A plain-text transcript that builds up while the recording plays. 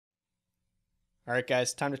All right,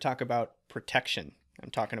 guys, time to talk about protection. I'm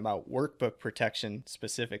talking about workbook protection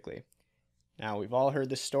specifically. Now, we've all heard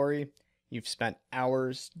this story. You've spent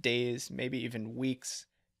hours, days, maybe even weeks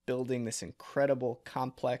building this incredible,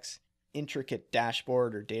 complex, intricate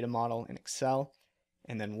dashboard or data model in Excel.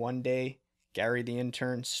 And then one day, Gary the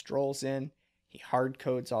intern strolls in, he hard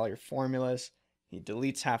codes all your formulas, he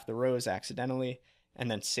deletes half the rows accidentally, and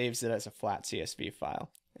then saves it as a flat CSV file.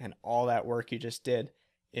 And all that work you just did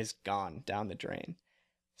is gone down the drain.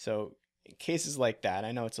 So, in cases like that,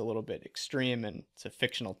 I know it's a little bit extreme and it's a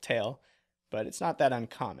fictional tale, but it's not that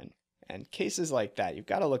uncommon. And cases like that, you've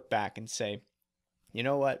got to look back and say, you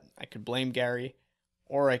know what, I could blame Gary,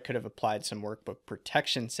 or I could have applied some workbook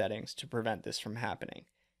protection settings to prevent this from happening.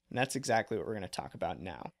 And that's exactly what we're going to talk about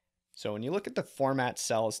now. So when you look at the Format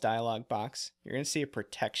Cells dialog box, you're going to see a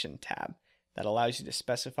protection tab that allows you to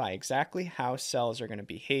specify exactly how cells are going to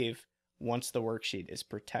behave once the worksheet is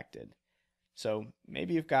protected. So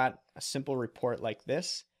maybe you've got a simple report like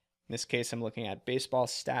this. In this case, I'm looking at baseball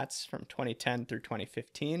stats from 2010 through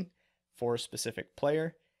 2015 for a specific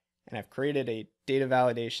player. And I've created a data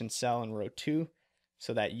validation cell in row 2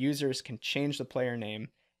 so that users can change the player name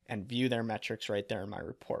and view their metrics right there in my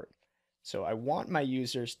report. So I want my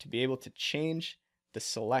users to be able to change the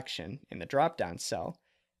selection in the drop-down cell,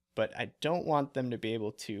 but I don't want them to be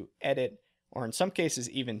able to edit or in some cases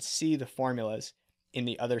even see the formulas in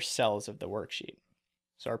the other cells of the worksheet.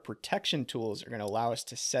 So our protection tools are going to allow us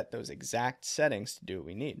to set those exact settings to do what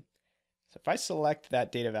we need. So if I select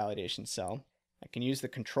that data validation cell, I can use the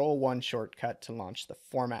Control-1 shortcut to launch the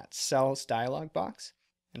Format Cells dialog box.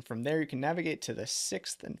 And from there, you can navigate to the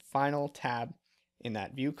 6th and final tab in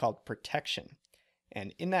that view called Protection.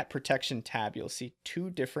 And in that Protection tab, you'll see two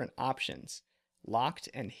different options, Locked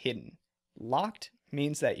and Hidden. Locked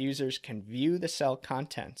means that users can view the cell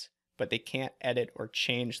contents, but they can't edit or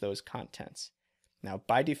change those contents. Now,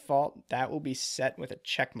 by default, that will be set with a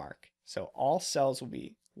check mark. So all cells will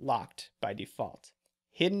be locked by default.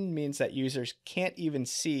 Hidden means that users can't even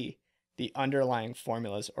see the underlying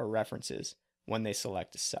formulas or references when they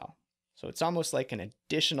select a cell. So it's almost like an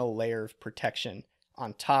additional layer of protection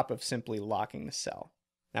on top of simply locking the cell.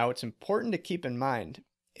 Now, what's important to keep in mind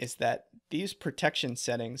is that these protection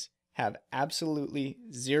settings have absolutely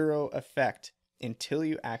zero effect until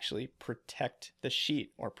you actually protect the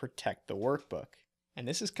sheet or protect the workbook. And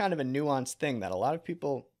this is kind of a nuanced thing that a lot of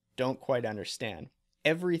people don't quite understand.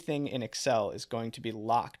 Everything in Excel is going to be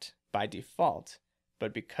locked by default,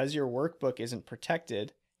 but because your workbook isn't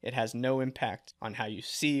protected, it has no impact on how you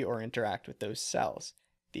see or interact with those cells.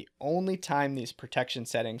 The only time these protection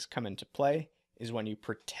settings come into play is when you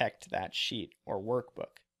protect that sheet or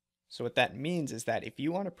workbook. So what that means is that if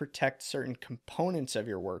you want to protect certain components of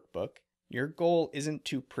your workbook, your goal isn't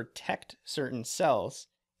to protect certain cells,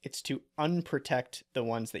 it's to unprotect the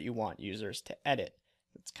ones that you want users to edit.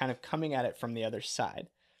 It's kind of coming at it from the other side.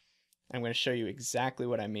 I'm going to show you exactly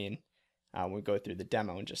what I mean when we go through the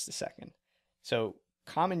demo in just a second. So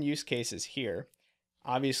common use cases here,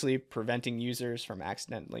 obviously preventing users from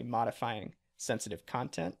accidentally modifying sensitive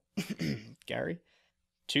content, Gary.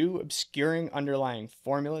 2, obscuring underlying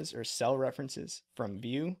formulas or cell references from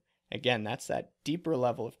view. Again, that's that deeper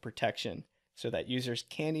level of protection so that users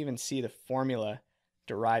can't even see the formula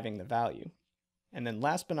deriving the value. And then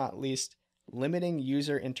last but not least, limiting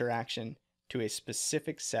user interaction to a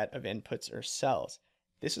specific set of inputs or cells.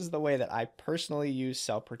 This is the way that I personally use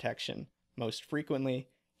cell protection most frequently.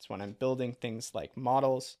 It's when I'm building things like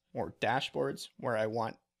models or dashboards where I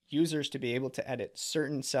want users to be able to edit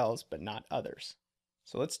certain cells but not others.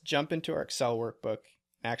 So let's jump into our Excel workbook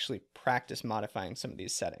and actually practice modifying some of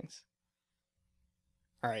these settings.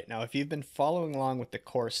 All right, now if you've been following along with the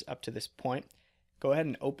course up to this point, go ahead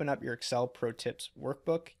and open up your Excel Pro Tips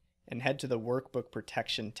workbook and head to the Workbook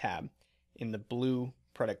Protection tab in the blue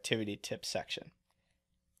Productivity Tips section.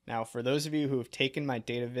 Now, for those of you who have taken my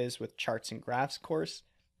Data Viz with Charts and Graphs course,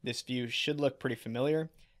 this view should look pretty familiar.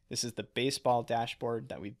 This is the baseball dashboard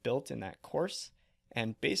that we built in that course.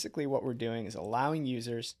 And basically what we're doing is allowing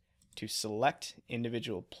users to select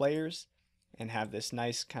individual players and have this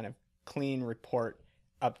nice kind of clean report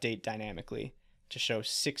update dynamically to show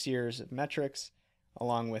 6 years of metrics,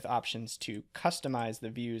 along with options to customize the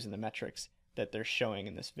views and the metrics that they're showing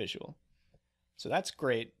in this visual. So that's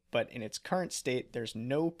great, but in its current state, there's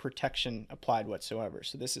no protection applied whatsoever.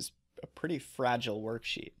 So this is a pretty fragile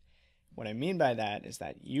worksheet. What I mean by that is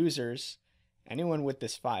that users, anyone with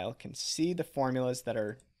this file, can see the formulas that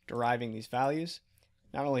are deriving these values.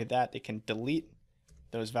 Not only that, they can delete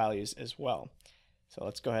those values as well. So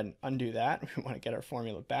let's go ahead and undo that. We want to get our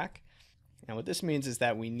formula back. And what this means is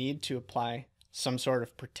that we need to apply some sort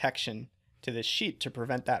of protection to this sheet to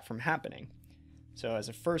prevent that from happening. So as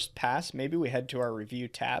a first pass, maybe we head to our Review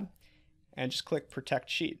tab and just click Protect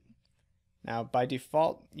Sheet. Now, by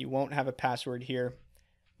default, you won't have a password here.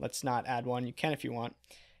 Let's not add one. You can if you want.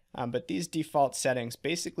 But these default settings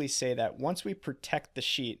basically say that once we protect the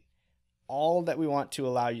sheet, all that we want to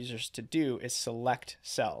allow users to do is select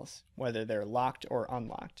cells, whether they're locked or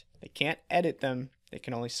unlocked. They can't edit them, they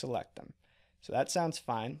can only select them. So that sounds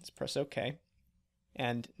fine. Let's press OK.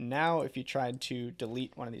 And now if you tried to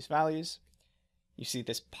delete one of these values, you see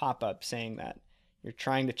this pop-up saying that you're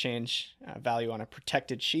trying to change a value on a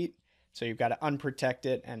protected sheet. So you've got to unprotect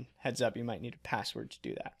it, and heads up, you might need a password to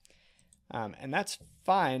do that. And that's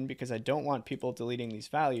fine because I don't want people deleting these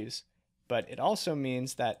values, but it also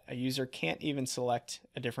means that a user can't even select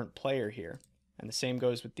a different player here. And the same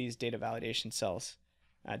goes with these data validation cells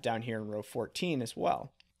down here in row 14 as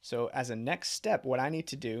well. So as a next step, what I need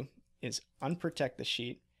to do is unprotect the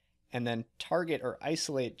sheet and then target or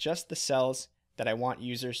isolate just the cells that I want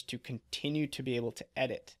users to continue to be able to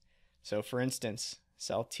edit. So for instance,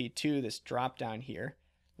 cell T2, this drop down here,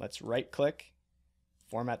 let's right click,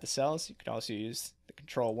 format the cells. You could also use the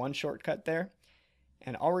Control-1 shortcut there.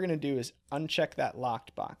 And all we're going to do is uncheck that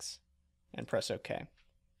locked box and press OK.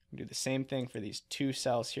 We do the same thing for these two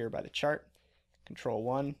cells here by the chart.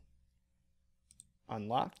 Control-1,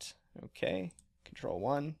 unlocked. OK.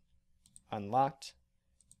 Control-1, unlocked.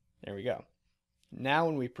 There we go. Now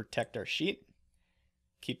when we protect our sheet,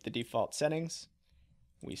 keep the default settings,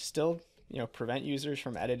 we still prevent users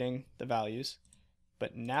from editing the values,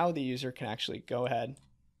 but now the user can actually go ahead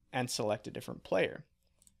and select a different player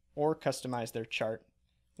or customize their chart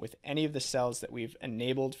with any of the cells that we've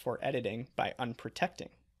enabled for editing by unprotecting.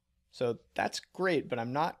 So that's great, but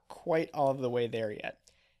I'm not quite all of the way there yet,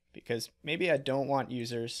 because maybe I don't want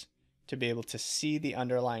users to be able to see the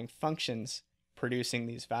underlying functions producing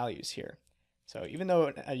these values here. So even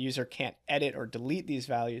though a user can't edit or delete these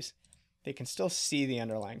values, they can still see the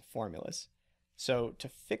underlying formulas. So to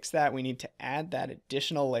fix that, we need to add that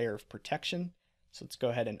additional layer of protection. So let's go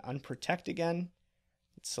ahead and unprotect again.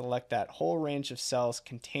 Let's select that whole range of cells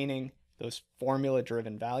containing those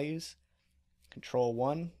formula-driven values.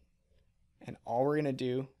 Control-1, and all we're going to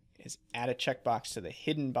do is add a checkbox to the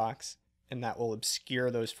hidden box, and that will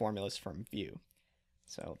obscure those formulas from view.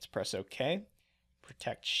 So let's press OK,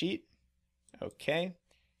 protect sheet, OK,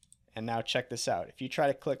 and now check this out. If you try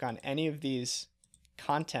to click on any of these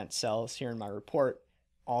content cells here in my report,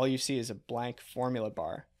 all you see is a blank formula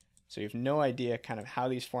bar. So you have no idea kind of how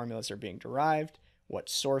these formulas are being derived, what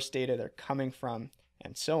source data they're coming from,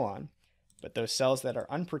 and so on. But those cells that are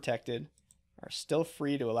unprotected are still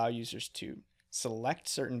free to allow users to select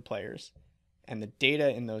certain players, and the data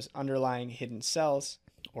in those underlying hidden cells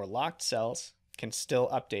or locked cells can still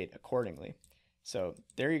update accordingly. So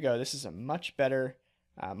there you go. This is a much better,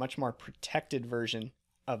 much more protected version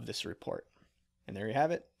of this report. And there you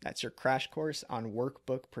have it. That's your crash course on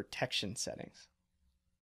workbook protection settings.